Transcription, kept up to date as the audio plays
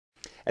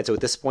And so at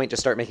this point,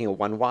 just start making a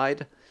 1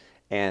 wide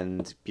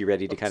and be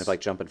ready to kind of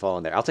like jump and fall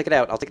in there. I'll take it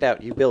out. I'll take it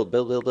out. You build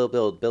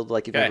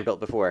like you've never built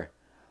before.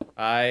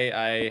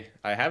 I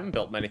haven't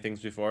built many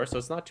things before, so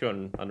it's not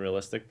too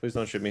unrealistic. Please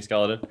don't shoot me,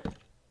 skeleton.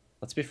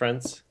 Let's be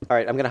friends. All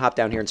right, I'm gonna hop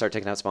down here and start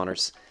taking out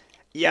spawners.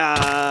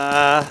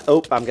 Yeah.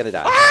 Oh, I'm gonna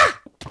die.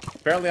 Ah!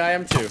 Apparently, I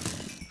am too.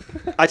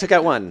 I took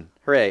out 1.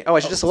 Hooray! Oh, I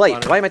should just light.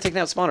 Spawner. Why am I taking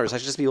out spawners? I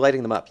should just be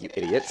lighting them up, you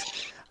idiot.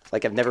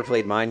 Like I've never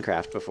played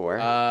Minecraft before.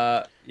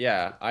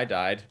 Yeah, I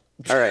died.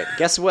 All right,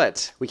 guess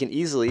what? We can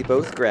easily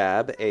both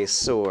grab a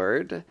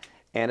sword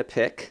and a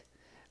pick.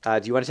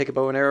 Do you want to take a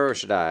bow and arrow, or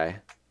should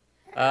I?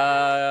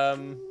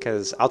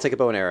 Because I'll take a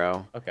bow and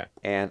arrow. Okay.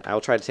 And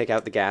I'll try to take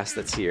out the gas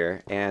that's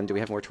here. And do we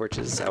have more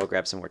torches? I will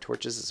grab some more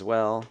torches as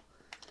well.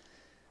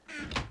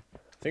 I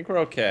think we're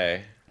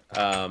okay.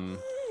 I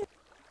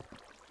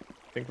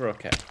think we're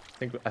okay.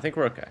 I think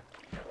we're okay.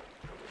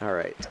 All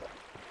right.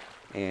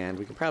 And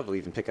we can probably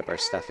even pick up our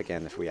stuff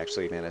again if we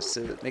actually manage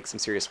to make some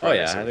serious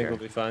progress. Oh yeah, I think we'll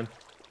be fine.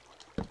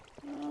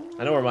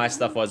 I know where my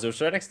stuff was. It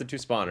was right next to 2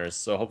 spawners,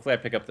 so hopefully I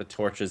pick up the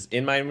torches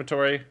in my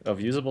inventory of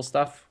usable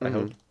stuff. I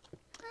hope.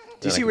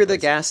 Do you see where the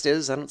ghast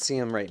is? I don't see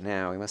him right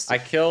now. He must have...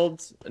 I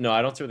killed... No,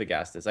 I don't see where the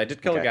ghast is. I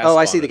did kill a ghast Oh, spawner.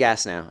 I see the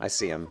ghast now. I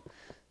see him.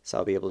 So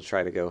I'll be able to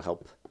try to go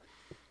help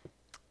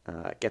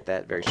get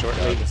that very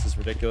shortly. Oh, this is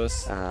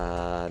ridiculous.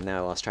 Now I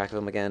lost track of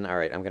him again. All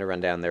right, I'm going to run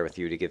down there with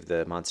you to give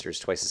the monsters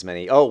twice as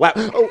many. Oh, wow.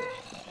 Oh,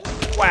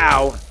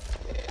 wow.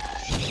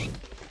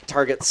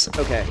 Targets.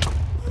 Okay.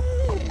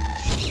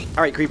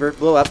 All right, creeper,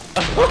 blow up.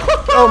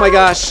 Oh, my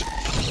gosh.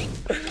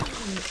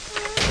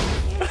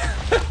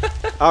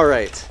 All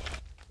right.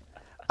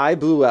 I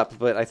blew up,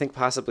 but I think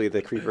possibly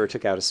the creeper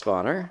took out a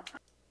spawner.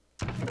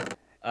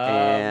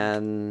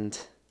 And...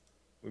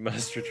 we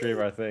must retrieve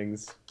our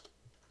things.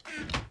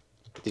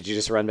 Did you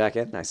just run back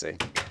in? I see.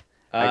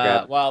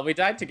 Well, we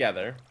died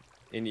together.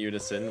 In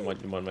unison,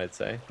 one might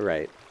say.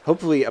 Right.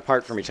 Hopefully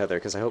apart from each other,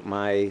 because I hope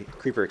my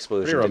creeper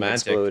explosion didn't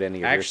explode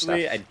any of your stuff.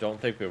 Actually, I don't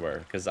think we were,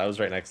 because I was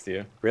right next to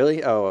you.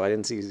 Really? Oh, I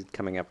didn't see you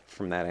coming up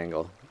from that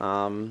angle.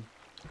 But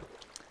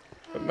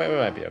we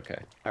might be okay.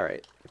 All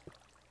right.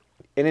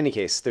 In any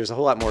case, there's a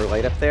whole lot more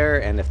light up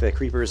there, and if the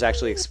creepers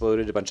actually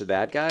exploded a bunch of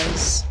bad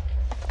guys,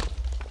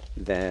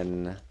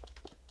 then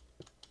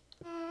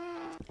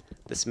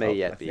this may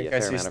yet be a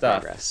fair amount of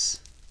progress.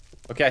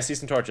 Okay, I see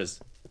some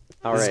torches.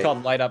 All this right. is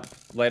called light up.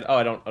 Light. Oh,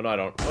 I don't. Oh no, I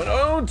don't. Oh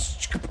no!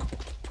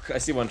 I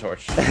see 1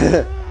 torch.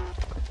 Okay,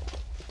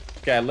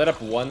 I lit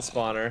up 1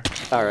 spawner.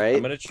 All right.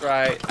 I'm gonna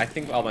try. I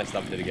think all my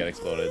stuff did get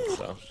exploded,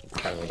 so.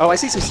 Oh, I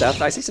see some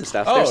stuff. I see some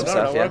stuff. Oh, There's some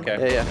no, stuff. no, Yeah. we're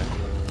okay. Yeah,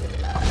 yeah.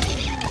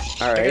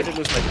 All right. I did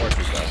lose my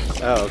torches though.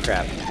 So. Oh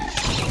crap.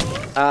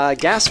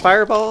 Gas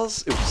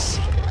fireballs. Oops.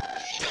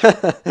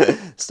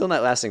 Still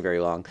not lasting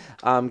very long.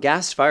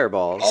 Gas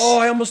fireballs. Oh,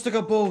 I almost took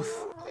out both.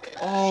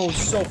 Oh,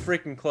 so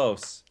freaking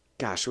close.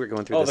 Gosh, we're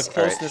going through Oh, this. the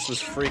closeness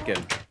was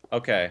freaking.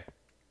 Okay.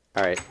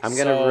 All right, I'm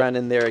gonna run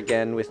in there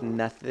again with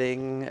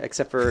nothing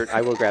except for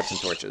I will grab some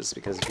torches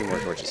because a few more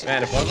torches.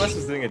 Man, if one of us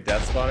was doing a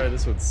death spawner,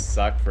 this would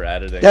suck for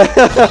editing.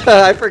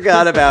 I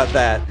forgot about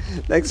that.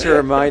 Thanks for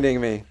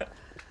reminding me.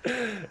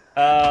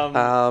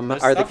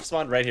 Stuff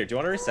spawned right here. Do you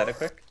want to reset it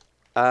quick?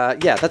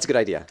 Yeah, that's a good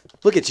idea.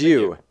 Look at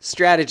you.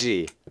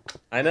 Strategy.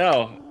 I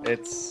know.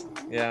 It's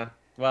yeah.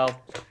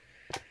 Well,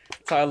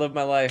 that's how I live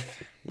my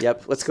life.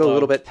 Yep. Let's go a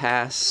little bit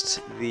past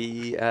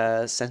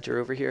the center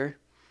over here.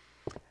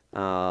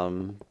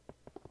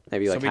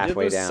 Maybe like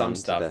halfway down. Some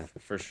stuff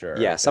for sure.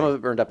 Yeah, some of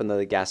it burned up in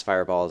the gas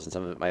fireballs, and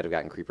some of it might have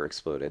gotten creeper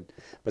exploded.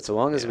 But so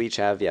long as we each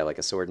have, like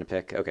a sword and a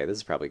pick, okay, this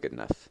is probably good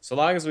enough. So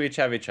long as we each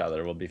have each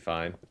other, we'll be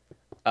fine.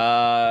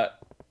 That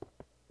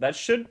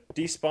should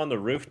despawn the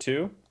roof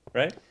too,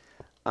 right?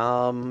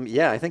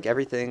 Yeah, I think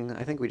everything.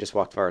 I think we just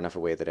walked far enough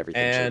away that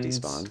everything should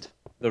despawned.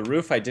 The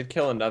roof, I did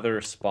kill another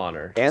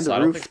spawner. And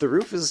so the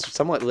roof is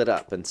somewhat lit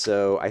up, and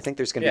so I think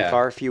there's going to be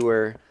far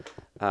fewer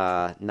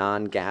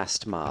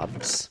non-gassed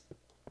mobs.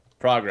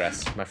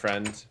 Progress, my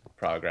friend.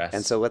 Progress.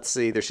 And so let's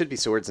see. There should be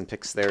swords and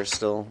picks there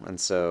still, and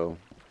so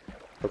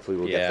hopefully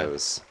we'll get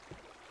those.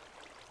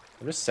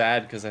 I'm just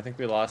sad because I think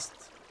we lost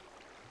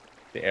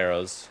the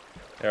arrows.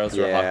 Arrows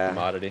were a hot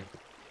commodity.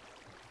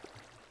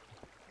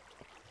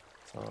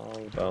 It's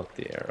all about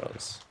the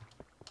arrows.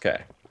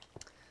 Okay.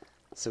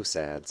 So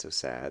sad, so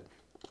sad.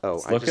 Oh,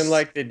 it's looking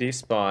like they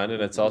despawned,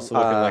 and it's also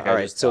looking like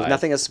I just so died.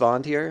 nothing has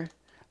spawned here.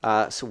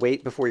 So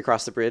wait before you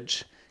cross the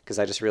bridge, because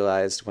I just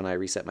realized when I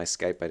reset my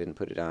Skype, I didn't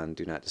put it on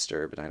Do Not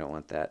Disturb, and I don't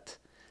want that.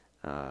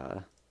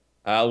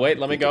 Wait,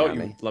 let me go.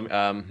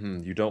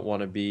 You don't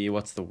want to be,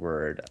 what's the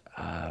word?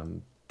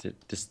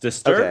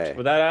 Disturbed? Okay.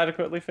 Would that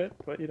adequately fit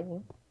what you don't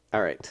want?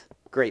 All right,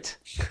 great.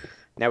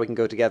 Now we can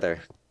go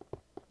together.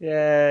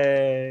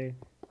 Yay!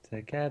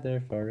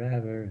 Together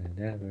forever and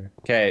ever.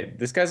 Okay,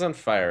 this guy's on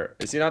fire.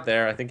 Is he not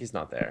there? I think he's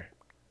not there.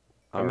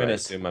 I'm gonna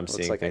assume I'm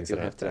seeing things that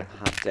I have to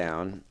hop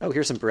down. Oh,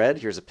 here's some bread.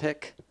 Here's a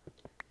pick.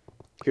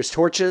 Here's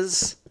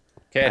torches.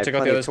 Okay, I took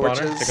out the other spawner.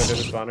 Took out the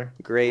other spawner.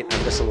 Great.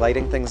 I'm just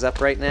lighting things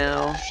up right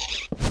now.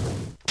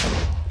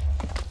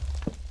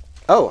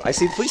 Oh, I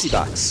see the fleecy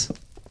box.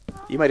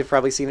 You might have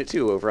probably seen it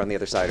too over on the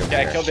other side over Yeah,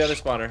 there. I killed the other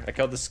spawner. I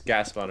killed this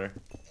gas spawner.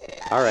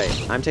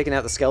 Alright, I'm taking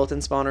out the skeleton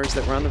spawners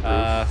that were on the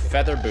roof.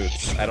 Feather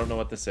boots. I don't know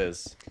what this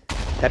is.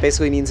 That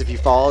basically means if you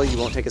fall, you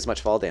won't take as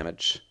much fall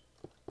damage.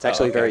 It's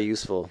actually okay. very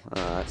useful.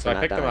 So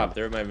I picked them up.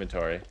 They're in my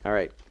inventory.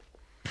 Alright.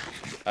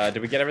 Did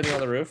we get everything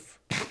on the roof?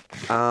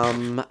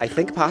 I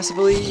think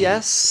possibly,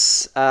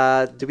 yes.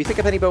 Did we pick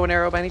up any bow and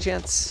arrow by any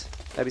chance?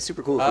 That'd be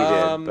super cool if we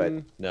did,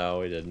 but... No,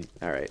 we didn't.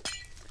 Alright.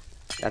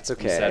 That's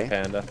okay. Sad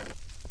panda.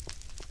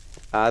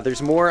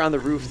 There's more on the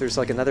roof. There's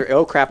like another...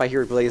 Oh, crap, I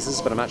hear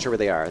blazes, but I'm not sure where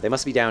they are. They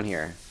must be down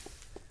here.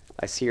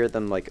 I hear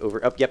them like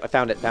over... Oh, yep, I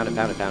found it, found it,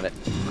 found it, found it.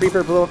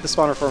 Creeper, blow up the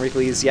spawner for me,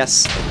 please.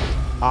 Yes.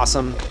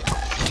 Awesome.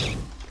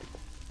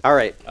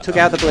 Alright, took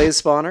out the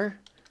blaze spawner.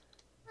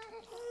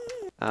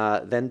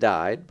 Then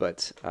died,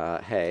 but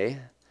hey.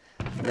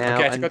 Now,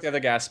 okay, I took out the other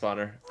gas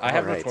spawner. I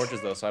have no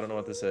torches though, so I don't know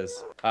what this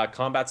is.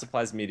 Combat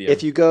supplies medium.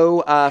 If you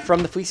go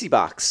from the fleecy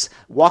box,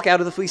 walk out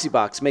of the fleecy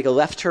box, make a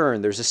left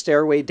turn. There's a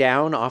stairway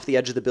down off the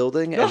edge of the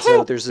building, and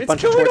so there's a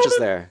bunch of torches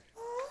there.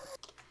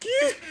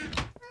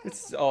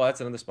 Oh, that's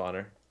another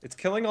spawner. It's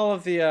killing all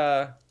of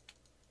the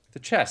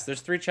chests.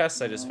 There's 3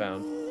 chests I just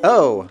found.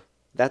 Oh,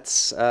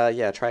 that's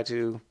yeah. Try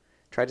to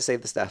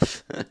save the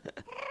stuff.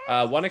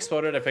 One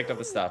exploded. I picked up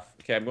the stuff.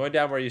 Okay, I'm going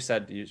down where you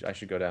said I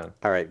should go down.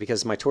 All right,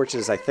 because my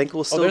torches I think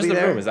will still there's be the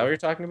there. room. Is that what you're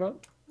talking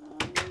about?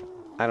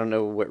 I don't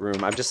know what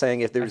room. I'm just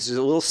saying if there's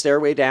a little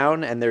stairway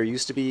down, and there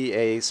used to be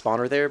a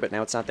spawner there, but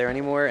now it's not there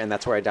anymore, and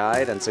that's where I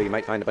died, and so you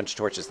might find a bunch of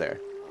torches there.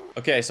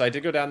 Okay, so I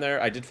did go down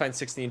there. I did find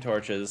 16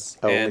 torches,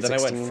 Oh, and then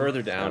 16? I went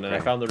further down, and I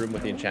found the room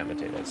with the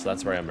enchantment table. So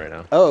that's where I am right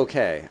now. Oh,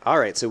 okay. All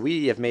right, so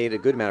we have made a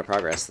good amount of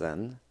progress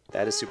then.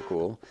 That is super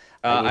cool.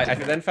 I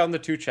then found the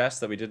 2 chests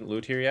that we didn't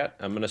loot here yet.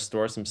 I'm gonna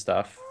store some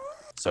stuff,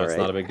 so it's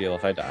not a big deal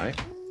if I die.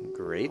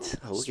 Great.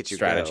 Oh, look at you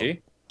strategy.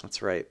 go.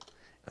 That's right.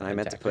 And I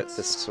meant to put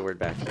this sword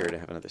back here to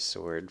have another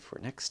sword for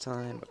next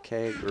time.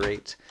 Okay,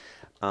 great.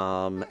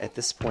 At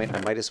this point,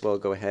 I might as well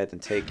go ahead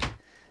and take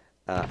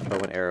a bow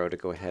and arrow to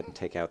go ahead and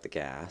take out the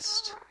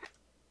ghast.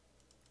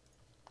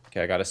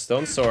 Okay, I got a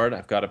stone sword.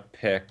 I've got a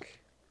pick.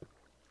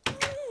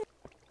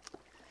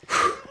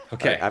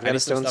 Okay, I've got a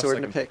stone sword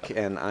and a pick,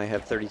 and I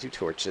have 32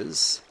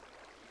 torches.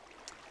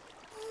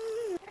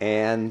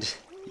 And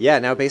yeah,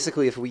 now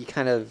basically if we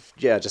kind of,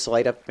 just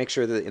light up, make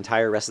sure the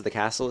entire rest of the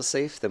castle is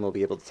safe, then we'll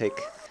be able to take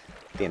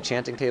the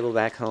enchanting table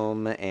back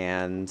home,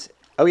 and...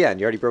 Oh yeah, and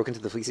you already broke into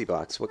the fleecy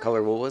box. What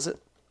color wool was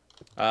it?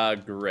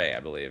 Gray, I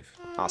believe.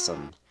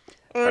 Awesome.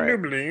 I do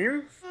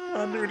believe.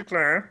 I do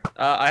declare.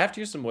 I have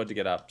to use some wood to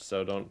get up,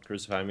 so don't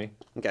crucify me.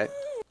 Okay.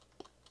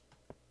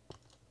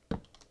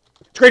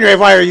 ScreenRave,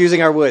 why are you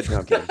using our wood? No,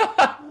 I'm kidding.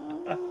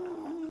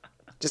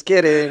 Just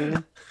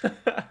kidding.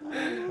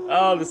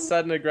 Oh, the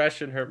sudden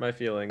aggression hurt my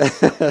feelings.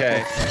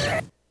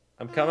 Okay.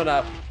 I'm coming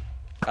up.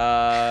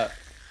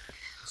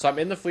 So I'm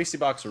in the fleecy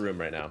box room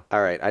right now.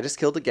 All right, I just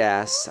killed the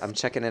ghast. I'm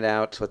checking it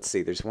out. Let's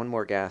see. There's one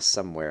more ghast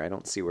somewhere. I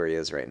don't see where he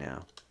is right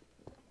now.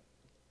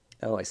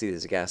 Oh, I see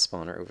there's a ghast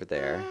spawner over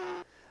there.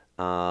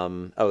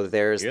 Oh,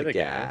 there's the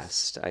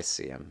ghast. I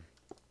see him.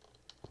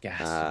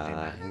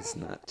 He's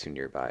not too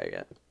nearby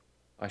yet.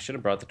 I should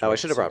have brought the torch. Oh, I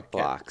should have brought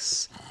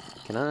blocks.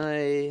 Can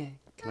I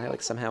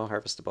like somehow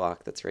harvest a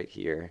block that's right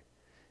here?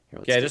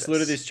 Okay, I just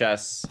looted these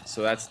chests,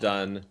 so that's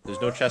done.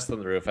 There's no chest on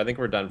the roof. I think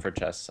we're done for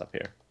chests up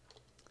here.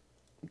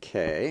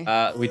 Okay.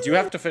 We do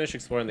have to finish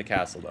exploring the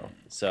castle, though.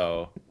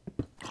 So.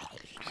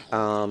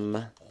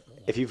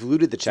 If you've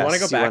looted the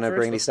chests, do you want to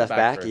bring any stuff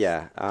back?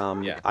 Yeah.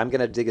 I'm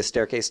gonna dig a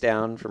staircase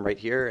down from right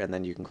here, and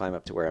then you can climb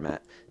up to where I'm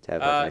at to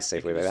have a nice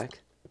safe way back.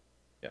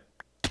 Yep.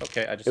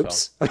 Okay, I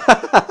just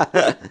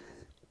fell.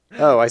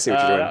 Oh, I see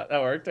what you're doing.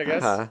 That worked, I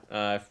guess.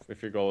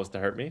 If your goal was to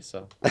hurt me,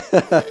 so.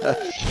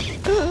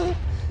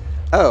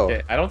 Oh.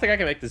 Okay, I don't think I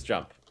can make this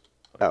jump.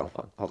 Oh,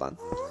 hold on.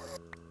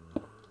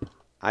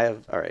 I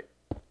have. All right.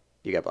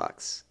 You got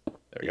blocks. There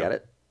we go. Got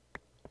it.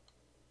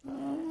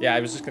 Yeah, I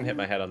was just gonna hit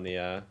my head on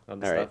the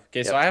stuff.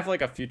 Okay, so I have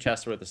like a few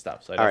chests worth of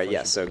stuff. So all right,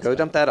 yeah. So go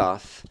dump that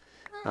off.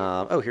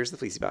 Oh, here's the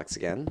fleecy box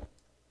again.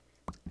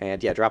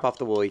 And yeah, drop off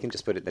the wool. You can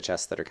just put it in the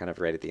chests that are kind of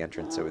right at the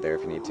entrance over there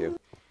if you need to.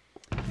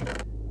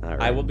 All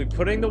right. I will be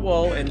putting the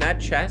wool in that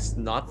chest,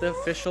 not the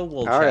official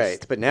wool chest. All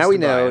right, but now we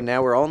know.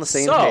 Now we're all on the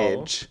same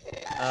page.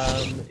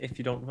 If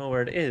you don't know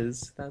where it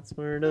is, that's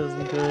where it is.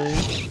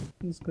 Okay.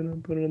 I'm just gonna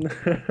put it in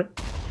there.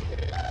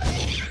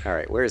 All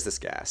right, where is this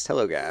ghast?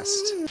 Hello,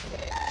 ghast.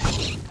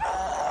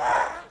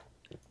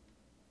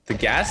 The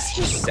ghast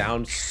just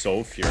sounds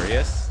so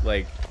furious,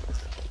 like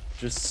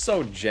just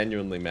so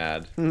genuinely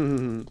mad.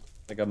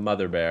 Like a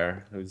mother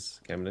bear who's.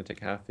 Okay, I'm gonna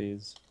take half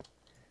these.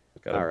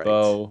 Got a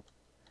bow.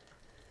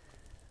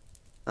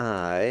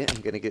 I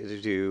am gonna get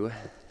to do.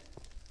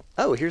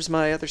 Oh, here's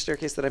my other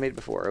staircase that I made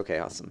before. Okay,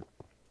 awesome.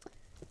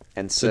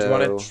 And so. So do you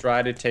want to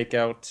try to take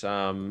out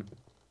the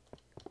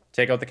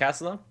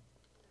castle though?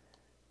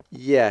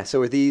 Yeah.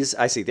 So are these?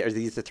 I see. Are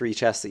these the 3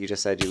 chests that you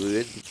just said you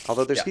looted?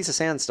 Although there's a piece of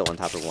sand still on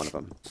top of one of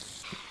them.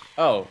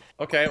 Oh,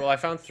 okay. Well, I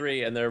found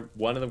 3, and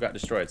one of them got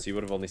destroyed. So you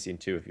would have only seen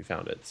 2 if you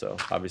found it. So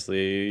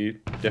obviously,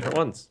 different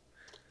ones.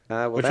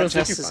 Well, Which that ones did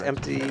chest you is find?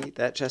 empty.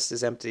 That chest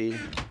is empty.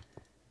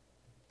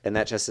 And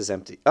that chest is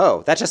empty.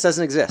 Oh, that chest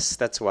doesn't exist.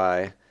 That's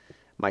why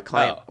my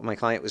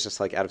client was just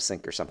like out of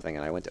sync or something,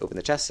 and I went to open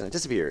the chest and it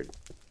disappeared.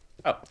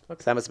 Oh, So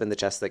okay. that must have been the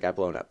chest that got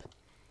blown up.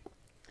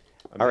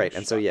 All right,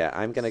 and so yeah,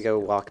 I'm gonna go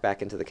walk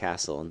back into the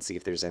castle and see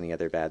if there's any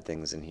other bad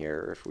things in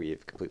here, or if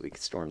we've completely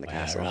stormed the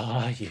castle. Where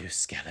are you,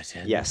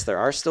 skeleton? Yes, there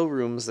are still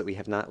rooms that we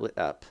have not lit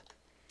up,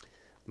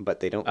 but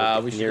they don't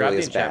look We should grab nearly the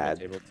as enchantment bad.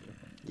 table too.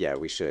 Yeah,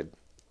 we should.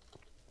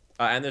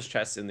 And there's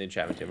chests in the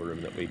enchantment table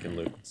room that we can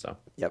loot. So.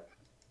 Yep.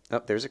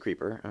 Oh, there's a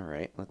creeper. All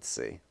right, let's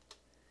see.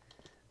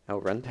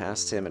 I'll run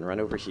past him and run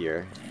over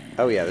here.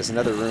 Oh yeah, there's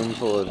another room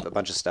full of a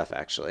bunch of stuff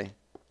actually.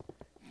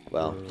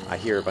 Well, I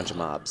hear a bunch of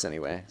mobs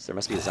anyway, so there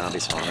must be a zombie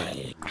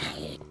spawner.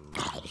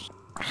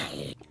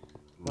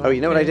 Oh, you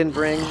know what I didn't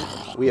bring?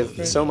 We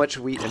have so much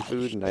wheat and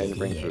food, and I didn't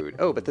bring food.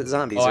 Oh, but the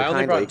zombies are I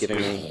only kindly brought giving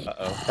two. me...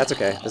 Uh-oh. That's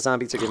okay. The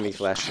zombies are giving me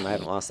flesh, and I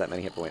haven't lost that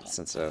many hit points,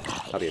 and so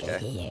I'll be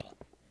okay.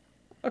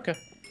 Okay.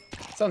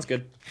 Sounds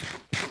good.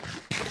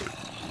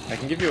 I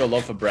can give you a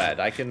loaf of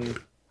bread. I can...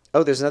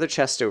 Oh, there's another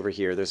chest over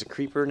here. There's a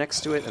creeper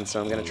next to it, and so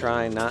I'm going to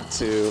try not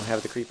to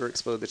have the creeper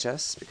explode the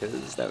chest,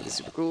 because that would be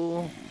super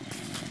cool.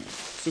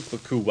 Super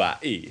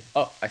kawaii.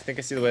 Oh, I think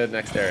I see the way to the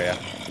next area.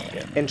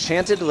 Yeah.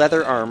 Enchanted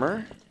leather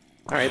armor.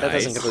 Alright, that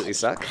doesn't Nice. completely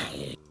suck.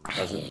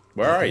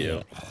 Where are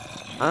you?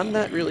 I'm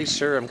not really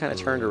sure. I'm kind of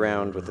turned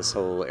around with this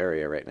whole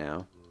area right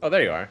now. Oh,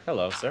 there you are.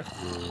 Hello, sir.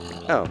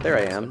 Oh, there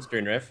I am.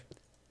 ScreenRave.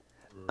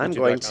 I'm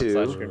going to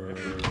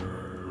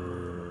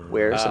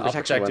wear some I'll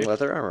protection protect one you.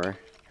 leather armor.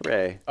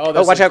 Hooray. Oh,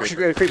 there's watch some out,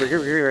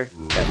 creeper.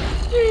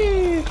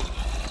 Okay.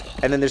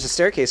 And then there's a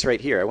staircase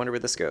right here. I wonder where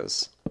this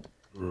goes.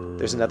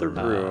 There's another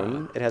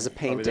room. It has a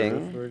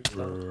painting.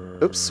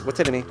 Oops, what's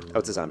hitting me? Oh,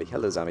 it's a zombie.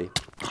 Hello, zombie.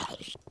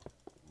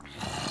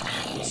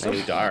 It's so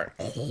dark.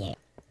 Do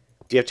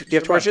you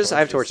have torches? I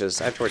have torches.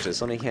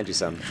 Let me hand you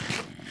some.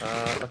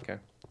 Okay.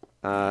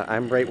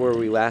 I'm right where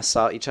we last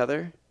saw each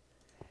other,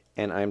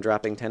 and I'm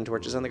dropping 10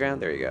 torches on the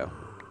ground. There you go.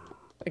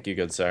 Thank you,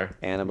 good sir.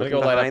 And I'm gonna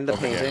looking go light behind the up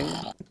over here. painting.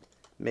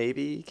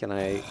 Maybe. Can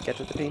I get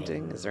to the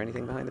painting? Is there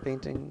anything behind the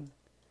painting?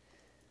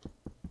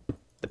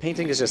 The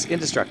painting is just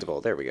indestructible.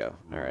 There we go.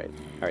 All right.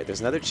 All right,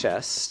 there's another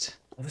chest.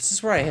 Well, this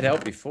is where I hid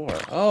out before.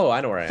 Oh, I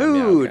know where I am.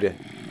 Food! Yeah, okay.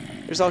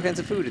 There's all kinds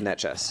of food in that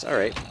chest. All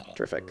right.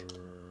 Terrific.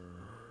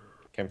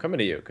 Okay, I'm coming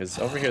to you, because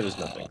over here there's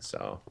nothing,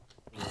 so...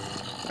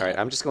 All right,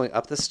 I'm just going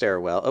up the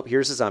stairwell. Oh,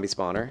 here's a zombie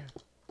spawner.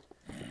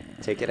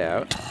 Take it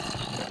out.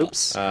 Oops.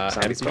 Zombie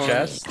Empty spawner.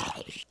 chest.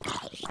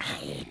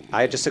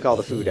 I just took all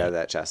the food out of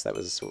that chest. That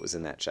was what was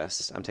in that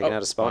chest. I'm taking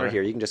out a spawner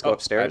here. You can just go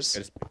upstairs. I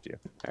just picked you.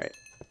 All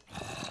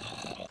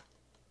right.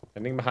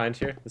 Anything behind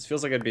here? This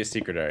feels like it'd be a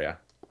secret area.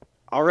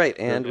 All right,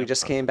 and we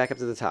just came back up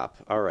to the top.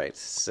 All right,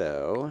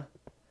 so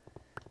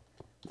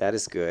that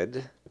is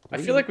good. I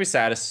feel like we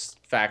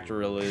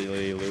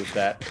satisfactorily loot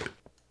that.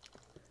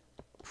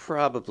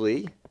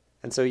 Probably.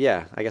 And so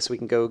yeah, I guess we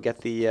can go get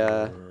the.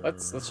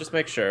 Let's just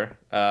make sure.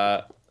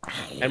 And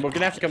we're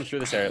gonna have to come through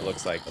this area. It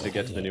looks like to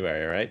get to the new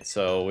area, right?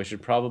 So we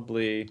should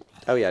probably.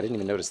 Oh yeah, I didn't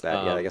even notice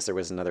that. Yeah, I guess there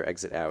was another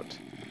exit out.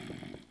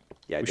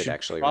 Yeah, I did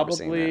actually remember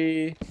seeing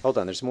that. Hold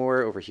on, there's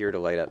more over here to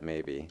light up,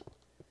 maybe.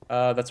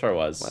 That's where I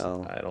was.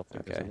 Well, I don't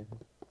think. okay.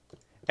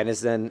 And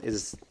does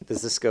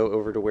this go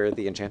over to where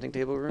the enchanting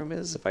table room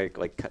is? If I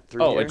like cut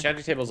through Oh, here?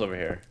 enchanting table's over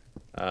here.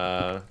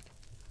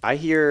 I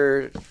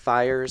hear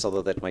fires,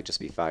 although that might just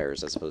be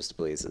fires as opposed to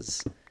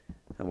blazes.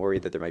 I'm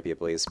worried that there might be a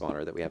blaze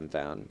spawner that we haven't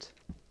found.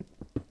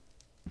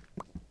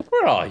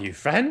 Where are you,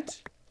 friend?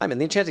 I'm in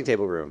the enchanting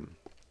table room.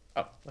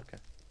 Oh, okay.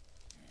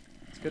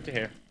 It's good to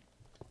hear.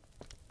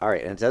 All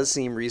right, and it does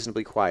seem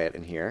reasonably quiet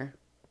in here.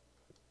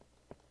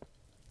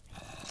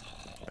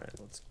 All right,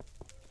 let's.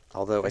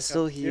 Although I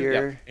still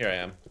hear. Yeah, here I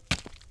am.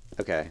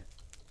 Okay.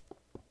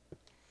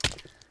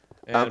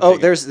 And Oh,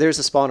 there's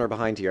a spawner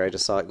behind here. I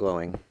just saw it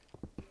glowing.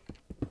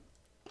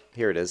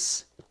 Here it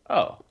is.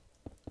 Oh.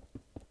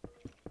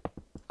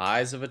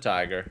 Eyes of a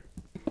tiger.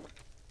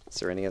 Is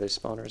there any other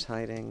spawners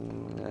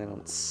hiding? I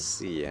don't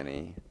see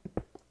any.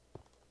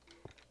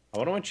 I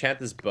want to enchant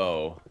this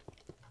bow.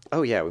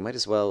 Oh yeah, we might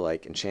as well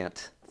like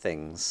enchant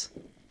things.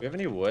 Do we have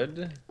any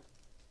wood?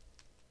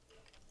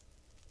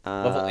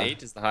 Level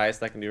 8 is the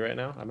highest I can do right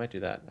now. I might do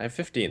that. I have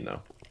 15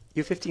 though.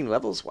 You have 15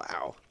 levels?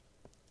 Wow.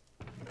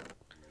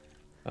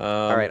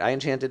 All right, I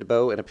enchanted a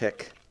bow and a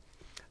pick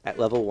at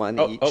level 1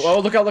 each. Oh,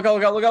 look out, look out,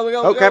 look out, look out, look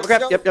out. Oh, crap.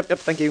 Yep,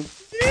 thank you.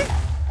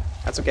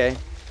 That's okay.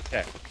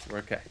 Okay, we're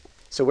okay.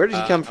 So where did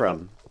he come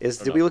from?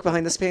 Did know. we look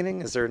behind this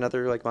painting? Is there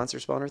another like monster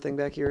spawner thing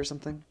back here or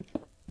something?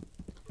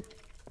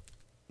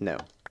 No.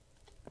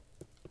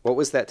 What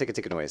was that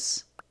ticka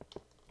noise?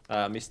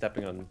 Me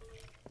stepping on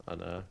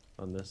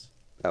this.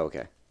 Oh,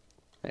 okay.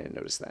 I didn't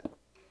notice that.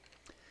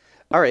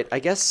 All right, I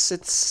guess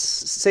it's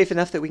safe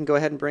enough that we can go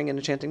ahead and bring an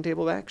enchanting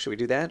table back. Should we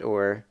do that,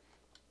 or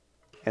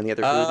and the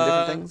other food and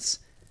different things,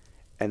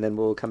 and then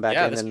we'll come back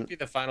Yeah, in this and could be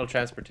the final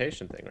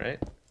transportation thing, right?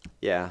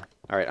 yeah.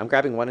 All right, I'm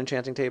grabbing one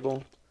enchanting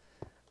table.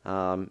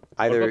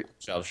 Either...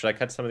 Bookshelves? Should I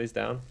cut some of these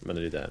down? I'm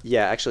gonna do that.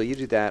 Yeah, actually, you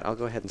do that. I'll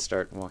go ahead and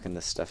start walking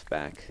this stuff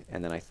back.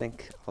 And then I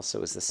think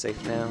also, is this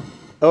safe now?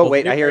 Oh,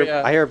 wait, I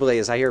hear a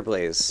blaze. I hear a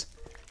blaze.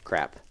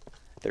 Crap.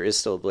 There is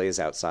still a blaze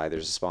outside.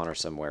 There's a spawner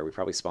somewhere. We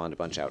probably spawned a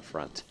bunch out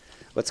front.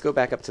 Let's go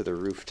back up to the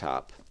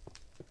rooftop.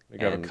 We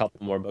grab a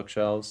couple more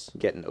bookshelves.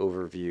 Get an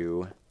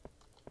overview.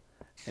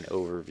 An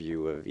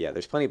overview of... Yeah,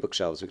 there's plenty of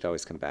bookshelves. We could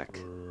always come back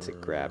to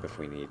grab if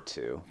we need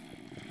to.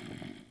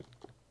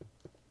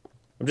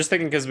 I'm just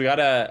thinking because we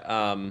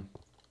gotta...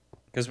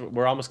 Because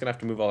we're almost gonna have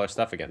to move all our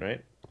stuff again,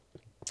 right?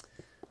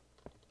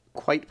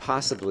 Quite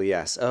possibly,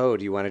 yes. Oh,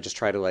 do you want to just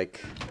try to,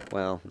 like...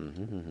 Well...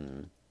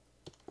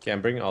 Okay,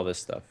 I'm bringing all this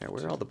stuff. Yeah,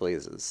 where are all the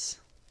blazes?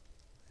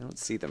 I don't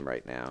see them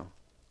right now.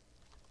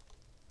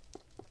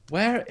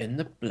 Where in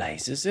the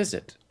blazes is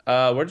it?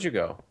 Where did you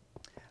go?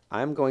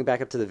 I'm going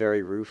back up to the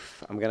very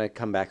roof. I'm going to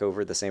come back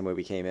over the same way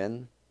we came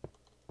in.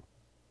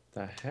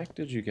 The heck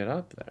did you get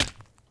up there?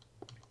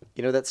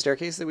 You know that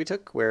staircase that we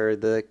took where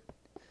the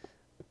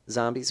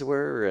zombies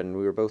were and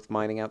we were both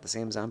mining out the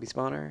same zombie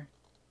spawner?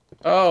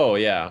 Oh,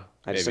 yeah.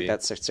 I just took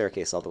that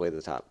staircase all the way to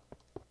the top.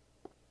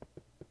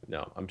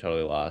 No, I'm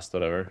totally lost.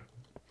 Whatever.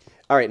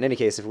 All right, in any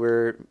case, if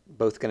we're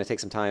both going to take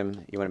some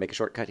time, you want to make a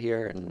shortcut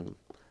here and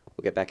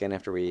we'll get back in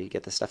after we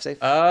get this stuff safe?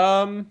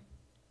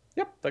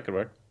 Yep, that could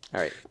work.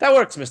 All right. That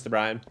works, Mr.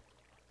 Brian.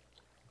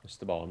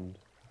 Mr. Bond.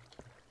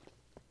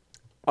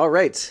 All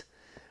right.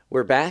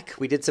 We're back.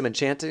 We did some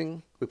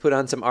enchanting. We put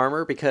on some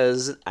armor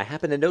because I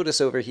happen to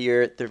notice over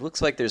here, there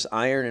looks like there's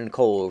iron and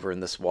coal over in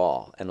this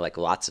wall, and like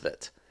lots of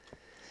it.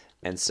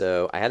 And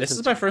so I had this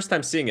is my first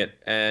time seeing it,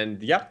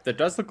 and yep, there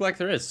does look like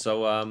there is.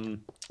 So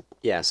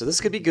yeah, so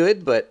this could be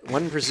good, but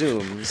one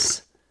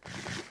presumes.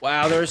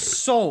 Wow, there's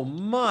so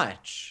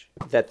much.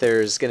 That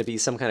there's going to be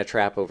some kind of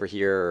trap over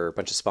here or a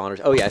bunch of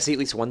spawners. Oh yeah, I see at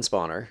least one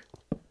spawner.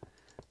 All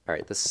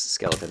right, this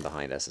skeleton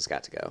behind us has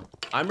got to go.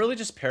 I'm really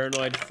just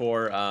paranoid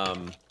for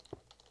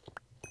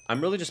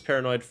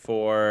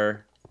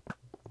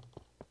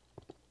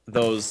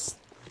those.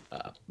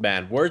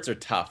 Man, words are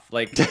tough.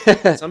 Like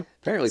some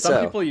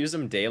people use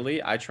them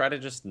daily. I try to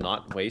just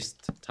not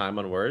waste time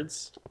on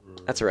words.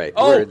 That's right.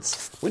 Oh!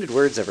 Words. When did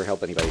words ever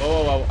help anybody?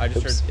 Whoa, whoa, whoa! I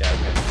just heard. Yeah.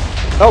 Okay.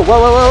 Oh,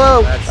 whoa, whoa,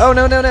 whoa, whoa! Oh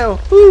no, no, no!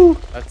 Woo!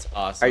 That's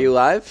awesome. Are you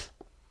alive?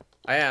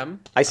 I am.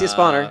 I see a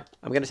spawner.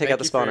 I'm gonna take out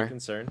the spawner. For your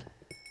concern.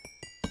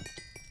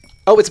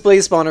 Oh, it's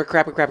blaze spawner.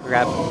 Crap, crap,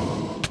 crap.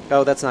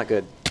 Oh, that's not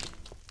good.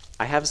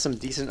 I have some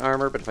decent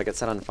armor, but if I get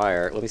set on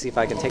fire, let me see if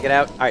I can take it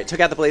out. All right,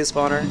 took out the blaze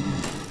spawner.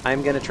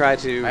 I'm gonna try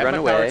to run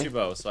away. Power 2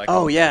 bow, so I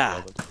can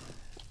yeah,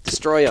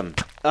 destroy him.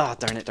 Oh,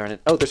 darn it, darn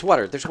it. Oh, there's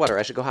water. There's water.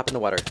 I should go hop in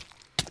the water.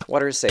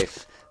 Water is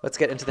safe. Let's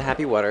get into the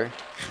happy water.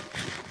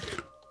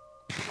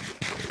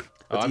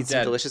 Let's eat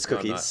some delicious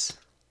cookies.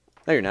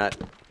 No, you're not.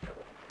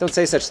 Don't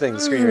say such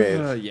things,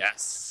 ScreenRave.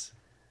 Yes.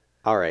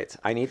 All right,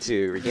 I need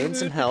to regain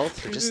some health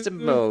for just a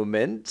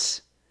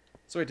moment.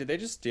 So wait, did they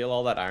just steal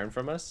all that iron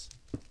from us?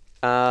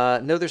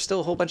 No, there's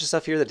still a whole bunch of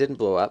stuff here that didn't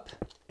blow up.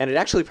 And it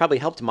actually probably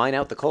helped mine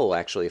out the coal,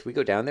 actually. If we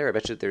go down there, I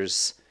bet you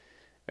there's...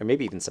 Or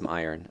maybe even some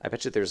iron. I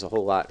bet you there's a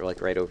whole lot,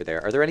 like, right over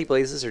there. Are there any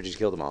blazes, or did you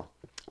kill them all?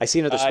 I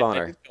see another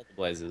spawner. I think we killed the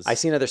blazes. I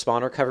see another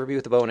spawner. Cover me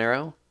with a bow and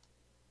arrow.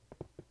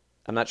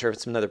 I'm not sure if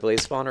it's another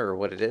blaze spawner or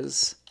what it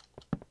is.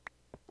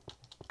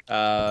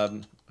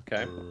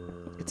 Okay.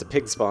 It's a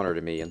pig spawner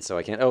to me, and so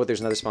I can't... Oh,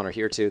 there's another spawner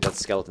here, too. That's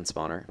a skeleton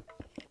spawner.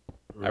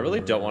 I really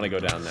don't want to go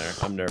down there.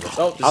 I'm nervous.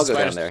 Oh, I'll go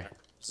down there.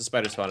 There's a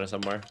spider spawner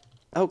somewhere.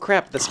 Oh,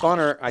 crap. The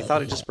spawner, I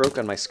thought it just broke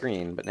on my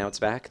screen, but now it's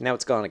back. Now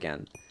it's gone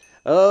again.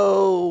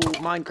 Oh,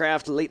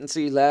 Minecraft,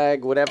 latency,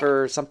 lag,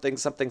 whatever, something,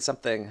 something,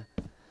 something.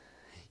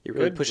 You're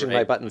really pushing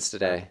my buttons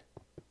today.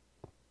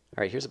 All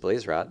right, here's a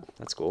blaze rod.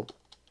 That's cool.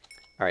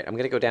 All right, I'm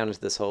going to go down into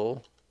this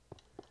hole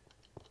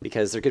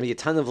because there are going to be a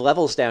ton of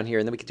levels down here,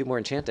 and then we can do more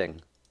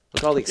enchanting.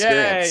 Look at all the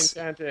experience.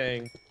 Yay,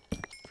 enchanting.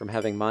 From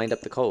having mined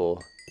up the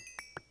coal.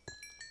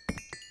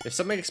 If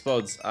something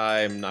explodes,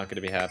 I'm not going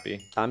to be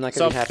happy. I'm not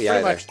going to be happy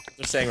either. Much what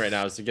they're saying right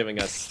now is they're giving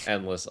us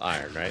endless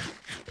iron, right?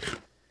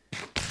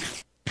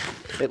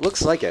 It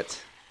looks like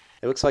it.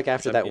 It looks like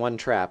after that one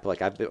trap,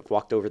 like I've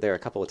walked over there a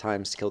couple of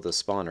times to kill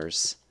those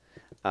spawners.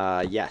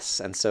 Yes,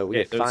 and so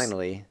we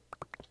finally...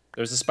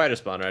 There's a spider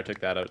spawner. I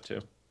took that out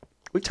too.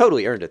 We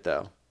totally earned it,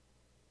 though.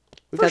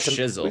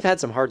 We've had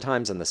some hard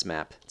times on this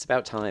map. It's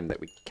about time that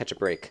we catch a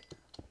break.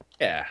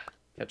 Yeah,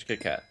 catch a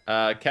Kit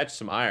Kat. Catch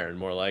some iron,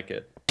 more like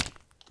it.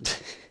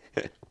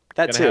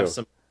 That too. Gonna have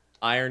some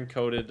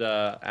iron-coated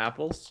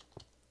apples.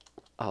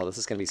 Oh, this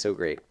is gonna be so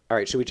great. All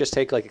right, should we just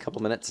take like a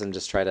couple minutes and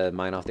just try to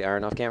mine off the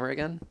iron off camera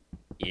again?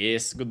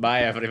 Yes,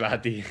 goodbye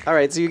everybody. All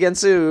right, see you again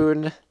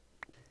soon.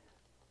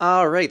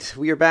 All right,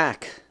 we are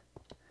back.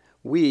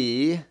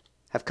 We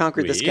have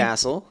conquered this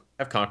castle.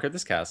 Have conquered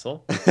this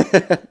castle.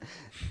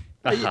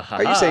 Are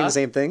you saying the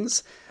same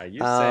things? Are you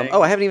saying...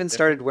 Oh, I haven't even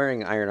started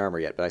wearing iron armor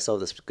yet, but I still have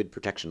this good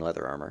protection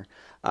leather armor.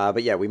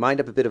 But yeah, we mined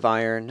up a bit of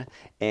iron,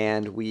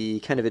 and we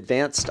kind of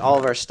advanced all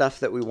of our stuff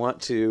that we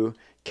want to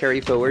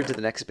carry forward to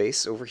the next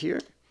base over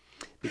here,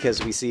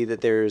 because we see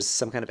that there's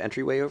some kind of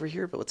entryway over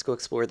here, but let's go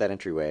explore that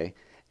entryway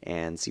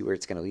and see where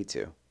it's going to lead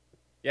to.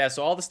 Yeah,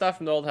 so all the stuff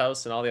from the old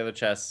house and all the other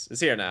chests is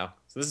here now.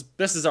 So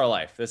this is our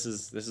life. This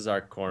is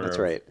our corner. That's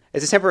of right.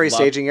 It's a temporary love.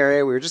 staging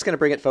area. We were just going to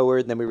bring it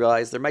forward, and then we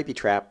realized there might be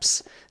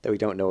traps that we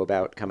don't know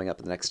about coming up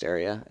in the next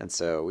area, and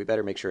so we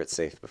better make sure it's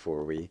safe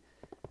before we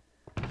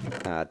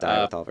die with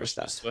all of our Push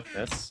the stuff.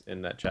 swiftness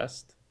in that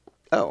chest.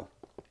 Oh,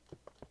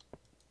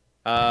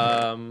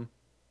 I'm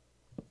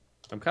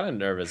kind of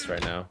nervous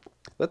right now.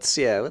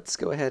 let's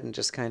go ahead and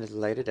just kind of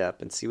light it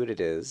up and see what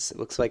it is. It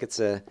looks like it's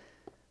a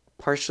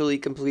partially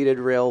completed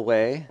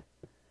railway,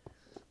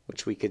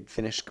 which we could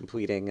finish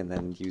completing and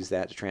then use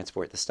that to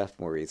transport the stuff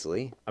more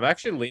easily. I'm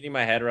actually leaning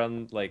my head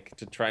around like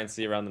to try and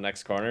see around the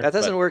next corner. That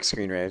doesn't but work,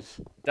 ScreenRave.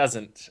 it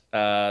doesn't.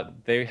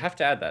 They have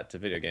to add that to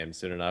video games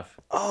soon enough.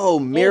 Oh,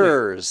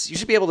 mirrors. You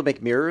should be able to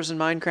make mirrors in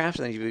Minecraft,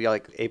 and then you'd be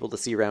like able to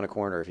see around a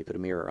corner if you put a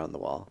mirror on the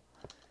wall.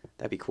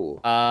 That'd be cool.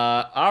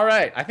 All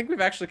right. I think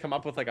we've actually come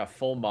up with like a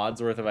full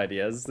mod's worth of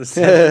ideas.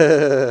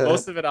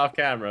 Most of it off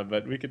camera,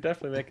 but we could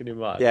definitely make a new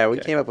mod. Yeah, we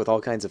came up with all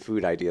kinds of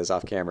food ideas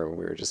off camera when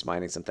we were just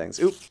mining some things.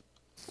 Oop.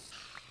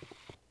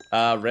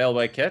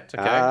 Railway kit.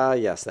 Okay.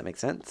 Yes, that makes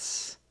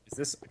sense. Is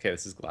this okay?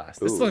 This is glass.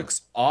 This Ooh.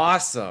 looks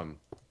awesome.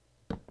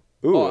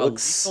 Ooh, Oh, it a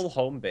looks lethal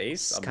home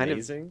base.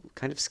 Amazing.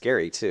 kind of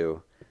scary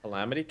too.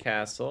 Calamity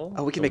Castle.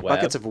 Oh, we can the make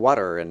buckets web, of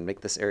water and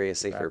make this area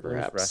safer, Traveler's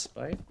perhaps.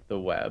 Respite. The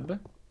web.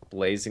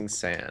 Blazing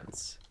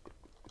Sands.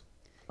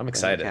 I'm Calamity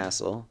excited.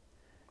 Castle.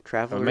 I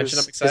Travelers. mentioned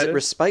I'm Is it excited?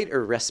 respite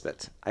or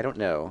respite? I don't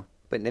know.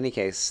 But in any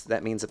case,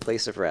 that means a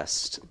place of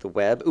rest. The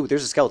web. Ooh,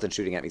 there's a skeleton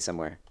shooting at me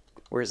somewhere.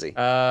 Where is he?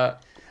 I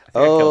think I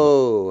killed him.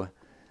 Oh,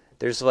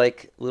 there's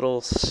like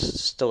little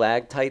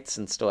stalactites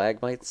and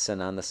stalagmites,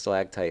 and on the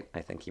stalactite,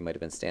 I think he might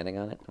have been standing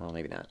on it. Well,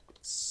 maybe not.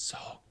 So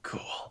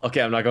cool.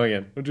 Okay, I'm not going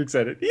in. I'm too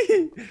excited.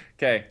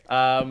 Okay.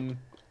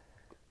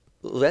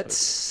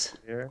 Let's.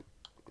 Here.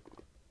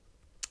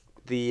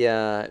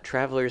 The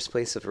Traveler's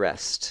Place of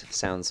Rest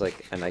sounds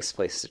like a nice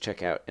place to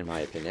check out, in my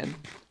opinion.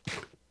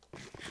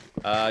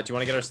 Do you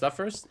want to get our stuff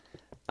first?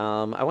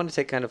 I want to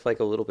take kind of like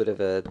a little bit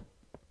of a.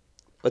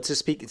 Let's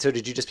just peek. So,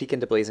 did you just peek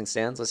into Blazing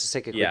Sands? Let's just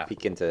take a quick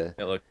peek into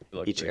It looked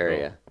each pretty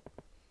area.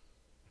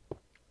 Cool.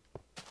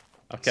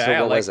 Okay, So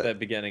I what like was it? the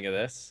beginning of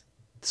this.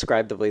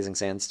 Describe the Blazing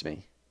Sands to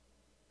me.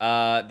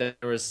 There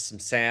was some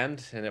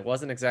sand, and it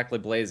wasn't exactly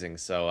blazing,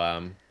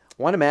 so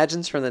One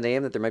imagines from the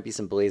name that there might be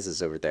some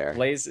blazes over there.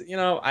 blaze. You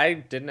know, I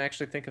didn't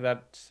actually think of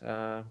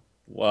that.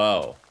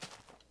 Whoa.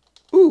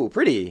 Ooh,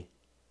 pretty.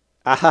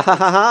 Ah ha ha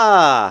ha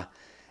ha!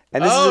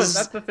 And this Oh, is is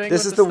that the thing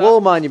this with is the the wool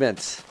stuff?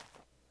 monument.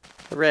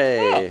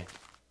 Hooray!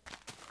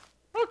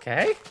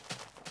 Okay.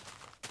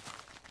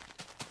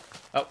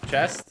 Oh,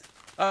 chest.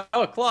 Oh,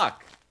 a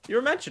clock. You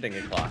were mentioning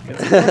a clock.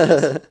 It's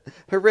torches.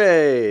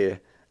 Hooray!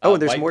 Oh,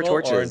 and there's white more wool,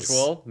 torches. Orange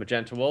wool,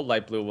 magenta wool,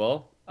 light blue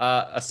wool.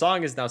 A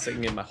song is now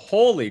singing in my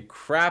holy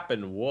crap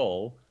and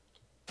wool.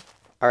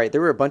 All right,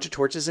 there were a bunch of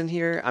torches in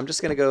here. I'm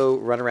just gonna go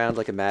run around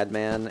like a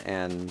madman,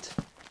 and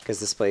because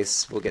this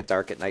place will get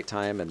dark at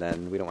nighttime, and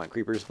then we don't want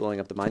creepers blowing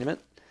up the monument.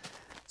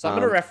 So I'm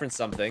gonna reference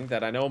something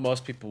that I know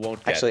most people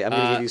won't get. Actually, I'm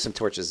gonna give you some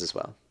torches as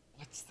well.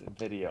 What's the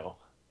video?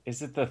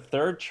 Is it the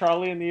third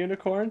Charlie and the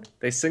Unicorn?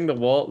 They sing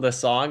the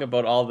song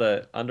about all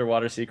the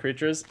underwater sea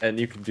creatures, and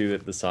you can do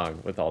the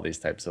song with all these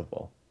types of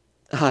wool.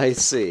 I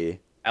see.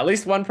 At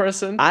least one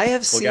person. I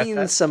have will get seen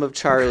that. some of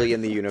Charlie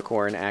and the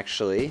Unicorn,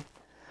 actually.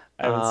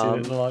 I haven't seen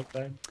it in a long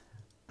time.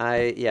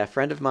 A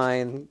friend of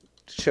mine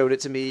showed it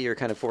to me or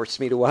kind of forced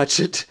me to watch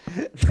it,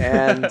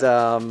 and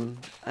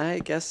I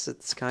guess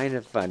it's kind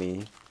of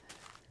funny.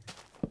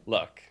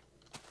 Look,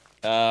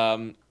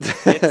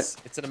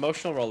 it's an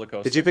emotional roller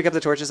coaster. Did you pick up the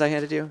torches I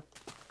handed you?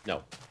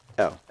 No.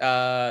 Oh.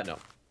 No.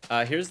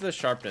 Here's the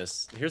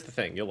sharpness. Here's the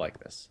thing. You'll like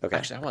this. Okay.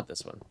 Actually, I want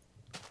this one.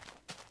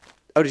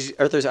 Oh,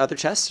 are there other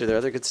chests? Are there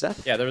other good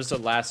stuff? Yeah, there was a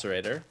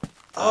lacerator.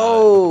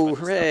 Oh, bunch of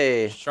stuff.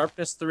 hooray!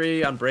 Sharpness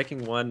 3,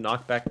 unbreaking 1,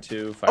 knockback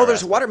 2, fire Oh, there's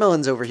aspect.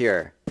 watermelons over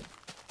here.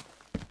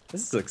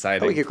 This is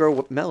exciting. Oh, we could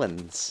grow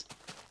melons.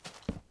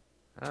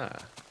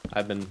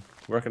 I've been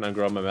working on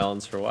growing my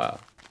melons for a while.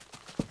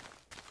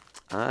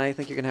 I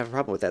think you're gonna have a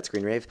problem with that,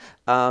 ScreenRave.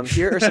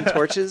 Here are some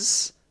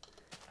torches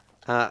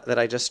that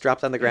I just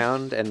dropped on the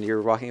ground, and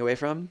you're walking away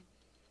from.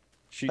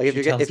 Like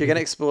if you're gonna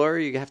explore,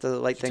 you have to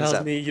light things tells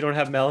up. me you don't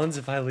have melons.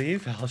 If I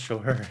leave, I'll show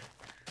her.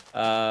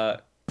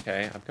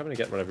 Okay, I'm coming to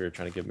get whatever you're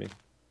trying to give me.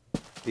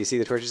 Do you see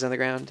the torches on the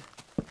ground?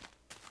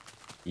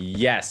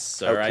 Yes,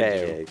 sir, I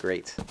Okay, do.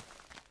 great.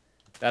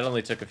 That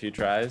only took a few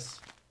tries.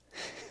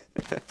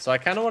 So I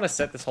kind of want to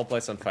set this whole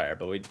place on fire,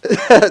 but we...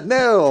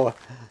 No!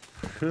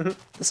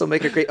 This will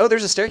make a great... Oh,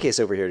 there's a staircase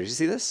over here. Did you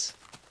see this?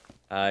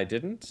 I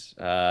didn't.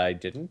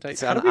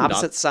 It's on the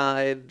opposite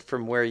side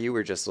from where you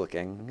were just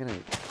looking. I'm going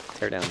to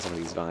tear down some of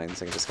these vines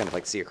so I can just kind of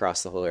like see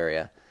across the whole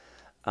area.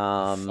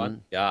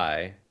 Fun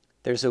guy.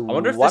 There's a I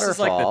wonder if waterfall. this is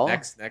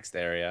like the next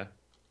area.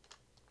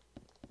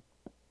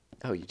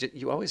 Oh,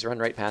 you always run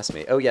right past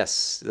me. Oh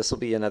yes, this will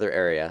be another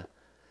area.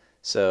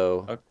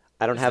 So Okay.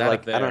 I don't have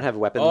like I don't have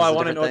weapons. Oh, I and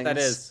want to know different what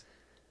that things. is.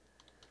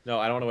 No,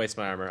 I don't want to waste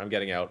my armor. I'm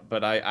getting out,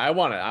 but I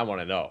want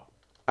to know.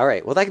 All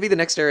right. Well, that could be the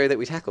next area that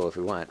we tackle if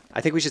we want.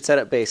 I think we should set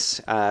up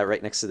base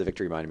right next to the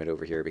Victory Monument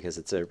over here because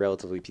it's a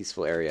relatively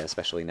peaceful area,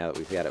 especially now that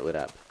we've got it lit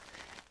up.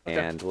 Okay.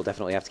 And we'll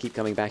definitely have to keep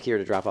coming back here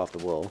to drop off the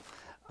wool.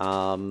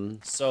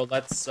 So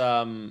let's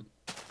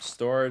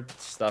store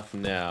stuff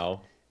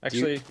now.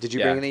 Actually, did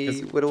you bring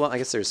any wool? I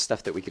guess there's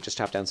stuff that we could just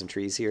chop down some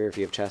trees here if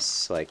you have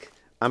chests. Like,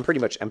 I'm pretty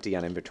much empty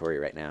on inventory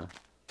right now.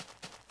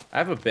 I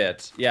have a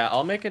bit. Yeah,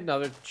 I'll make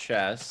another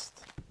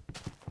chest.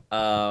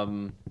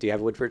 Do you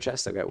have wood for a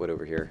chest? I've got wood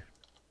over here.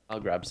 I'll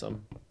grab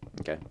some.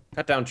 Okay.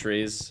 Cut down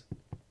trees.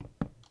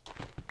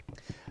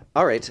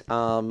 All right.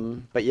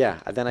 But yeah,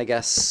 then I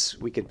guess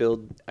we could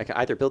I could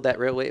either build that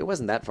railway. It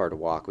wasn't that far to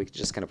walk. We could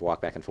just kind of walk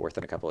back and forth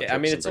in a couple of trips. I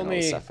mean, it's and bring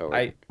all the only stuff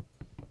forward.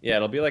 Yeah,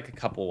 it'll be like a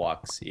couple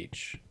walks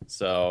each.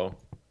 So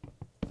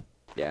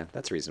yeah,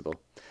 that's reasonable.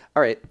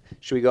 All right,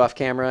 should we go off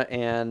camera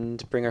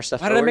and bring our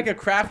stuff How forward? did I make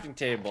a crafting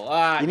table?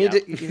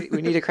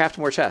 We need to craft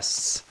more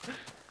chests.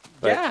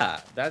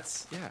 But,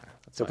 that's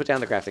so put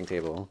down the crafting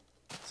table.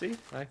 See,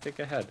 I think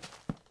ahead.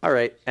 All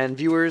right, and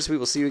viewers, we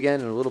will see you again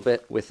in a little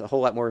bit with a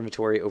whole lot more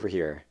inventory over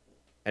here.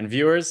 And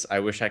viewers, I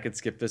wish I could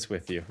skip this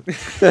with you.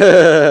 See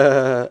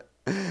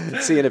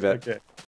you in a bit. Okay.